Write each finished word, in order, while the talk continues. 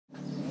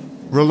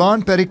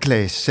Roland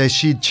Pericles says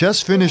she'd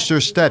just finished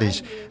her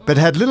studies, but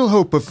had little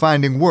hope of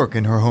finding work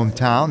in her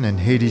hometown in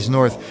Haiti's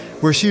north,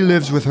 where she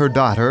lives with her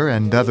daughter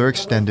and other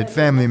extended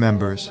family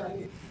members.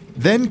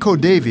 Then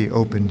Kodevi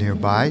opened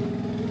nearby.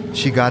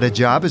 She got a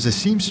job as a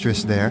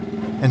seamstress there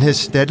and has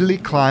steadily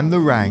climbed the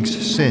ranks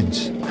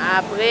since.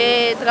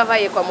 Après,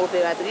 travailler comme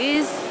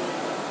opératrice,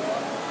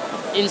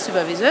 une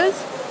superviseuse,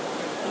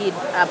 et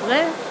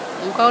après,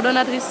 une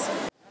coordonnatrice.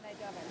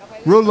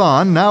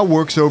 Roland now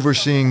works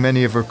overseeing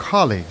many of her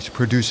colleagues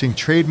producing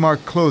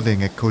trademark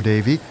clothing at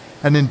Kodevi,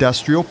 an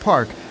industrial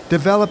park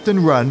developed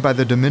and run by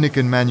the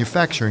Dominican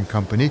manufacturing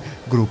company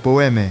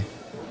Grupo M.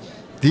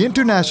 The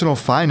International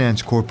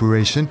Finance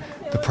Corporation,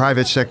 the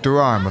private sector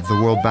arm of the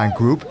World Bank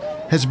Group,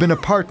 has been a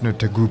partner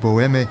to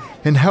Grupo M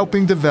in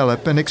helping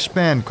develop and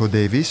expand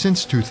Kodevi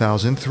since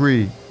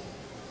 2003.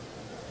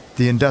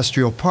 The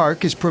industrial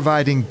park is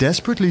providing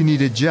desperately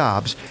needed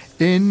jobs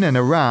in and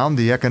around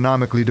the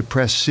economically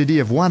depressed city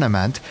of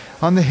Ouanamante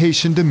on the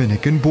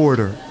Haitian-Dominican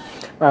border.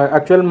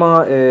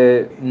 Actuellement,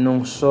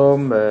 nous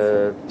sommes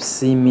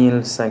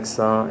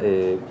 6500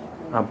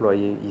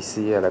 employés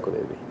ici à la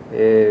Kodevi.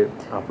 Et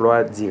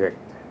emploi direct,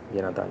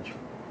 bien entendu.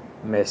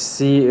 Mais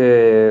si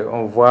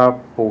on voit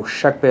pour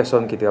chaque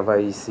personne qui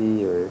travaille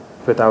ici,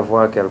 peut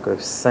avoir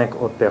quelques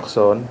 5 autres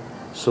personnes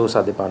sous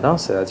sa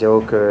dépendance,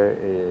 c'est-à-dire que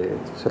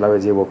cela veut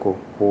dire beaucoup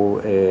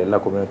pour la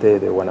communauté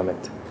de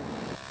Ouanamante.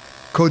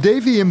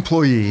 Kodevi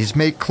employees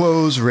make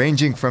clothes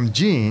ranging from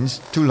jeans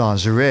to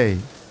lingerie.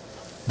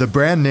 The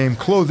brand name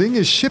clothing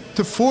is shipped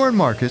to foreign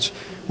markets,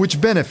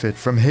 which benefit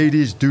from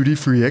Haiti's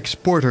duty-free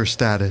exporter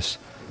status.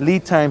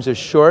 Lead times are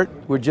short.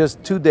 We're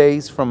just 2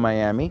 days from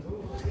Miami.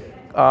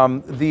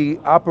 The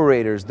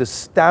operators, the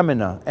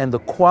stamina and the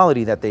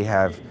quality that they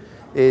have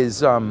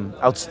is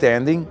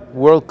outstanding,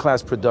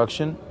 world-class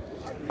production.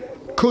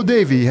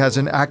 Kodevi has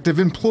an active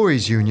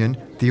employees union,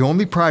 the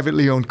only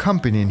privately owned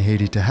company in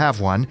Haiti to have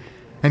one,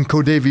 and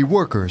Kodevi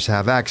workers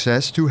have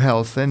access to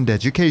health and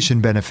education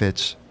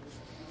benefits.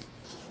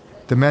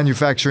 The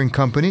manufacturing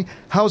company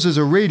houses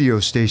a radio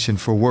station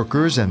for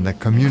workers and the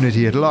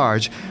community at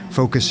large,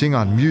 focusing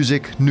on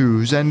music,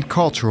 news, and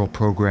cultural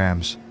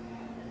programs.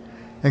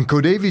 And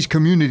Kodevi's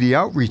community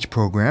outreach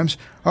programs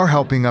are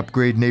helping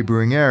upgrade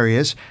neighboring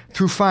areas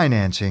through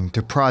financing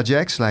to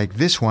projects like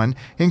this one,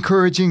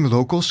 encouraging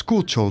local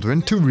school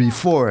children to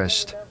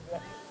reforest.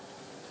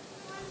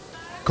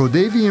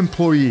 Kodevi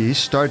employees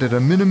start at a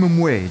minimum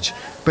wage,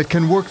 but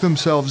can work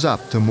themselves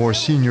up to more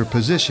senior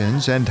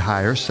positions and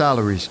higher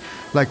salaries,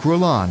 like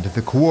Roland,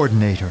 the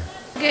coordinator.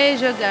 Que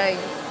je gagne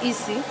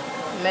ici,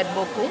 m'aide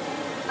beaucoup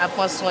à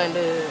prendre soin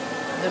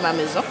de ma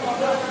maison,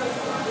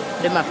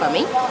 de ma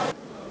famille.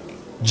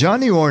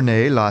 Johnny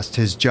Ornay lost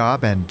his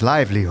job and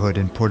livelihood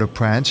in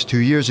Port-au-Prince 2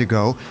 years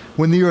ago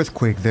when the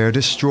earthquake there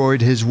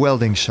destroyed his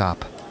welding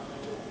shop.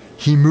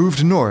 He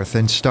moved north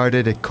and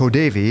started at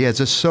Kodevi as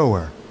a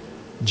sewer.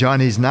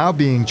 Johnny's now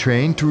being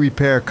trained to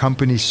repair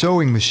company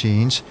sewing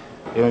machines.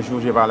 Et un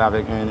jour, j'ai parlé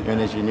avec un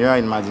ingénieur,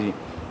 il m'a dit,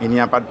 il n'y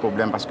a pas de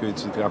problème parce que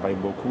tu travailles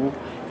beaucoup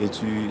et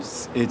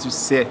tu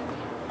sais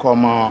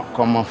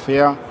comment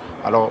faire.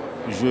 Alors,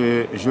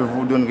 je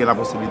vous donnerai la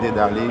possibilité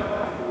d'aller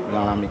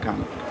dans la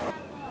mécanique.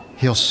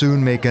 He'll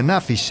soon make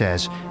enough, he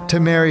says, to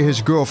marry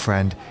his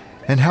girlfriend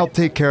and help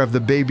take care of the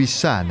baby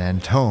son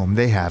and home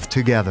they have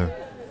together.